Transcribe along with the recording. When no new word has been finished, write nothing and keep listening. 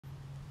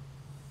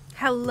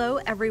Hello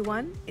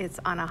everyone, it's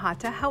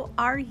Anahata. How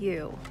are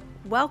you?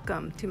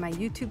 Welcome to my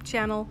YouTube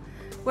channel,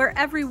 where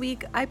every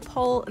week I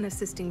pull an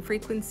assisting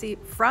frequency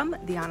from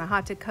the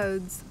Anahata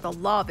codes, the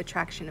law of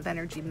attraction of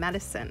energy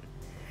medicine.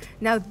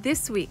 Now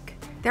this week,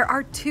 there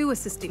are two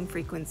assisting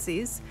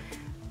frequencies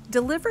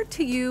delivered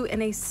to you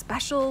in a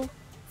special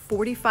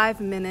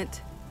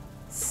 45-minute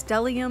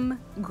Stellium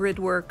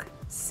Gridwork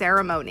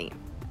ceremony.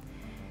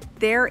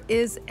 There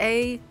is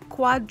a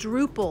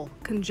quadruple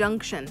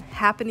conjunction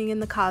happening in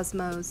the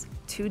cosmos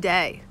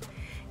today.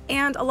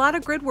 And a lot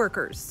of grid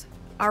workers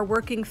are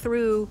working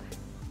through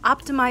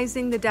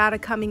optimizing the data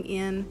coming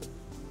in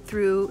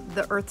through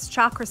the Earth's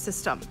chakra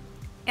system.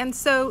 And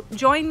so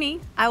join me.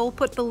 I will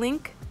put the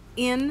link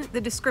in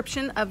the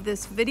description of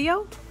this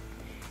video.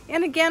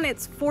 And again,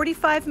 it's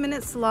 45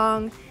 minutes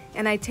long,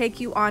 and I take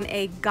you on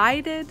a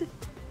guided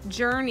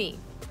journey,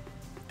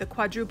 the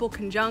quadruple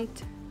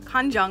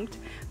conjunct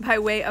by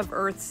way of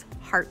Earth's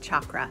heart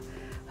chakra.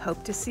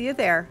 Hope to see you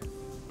there.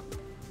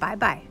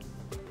 Bye-bye.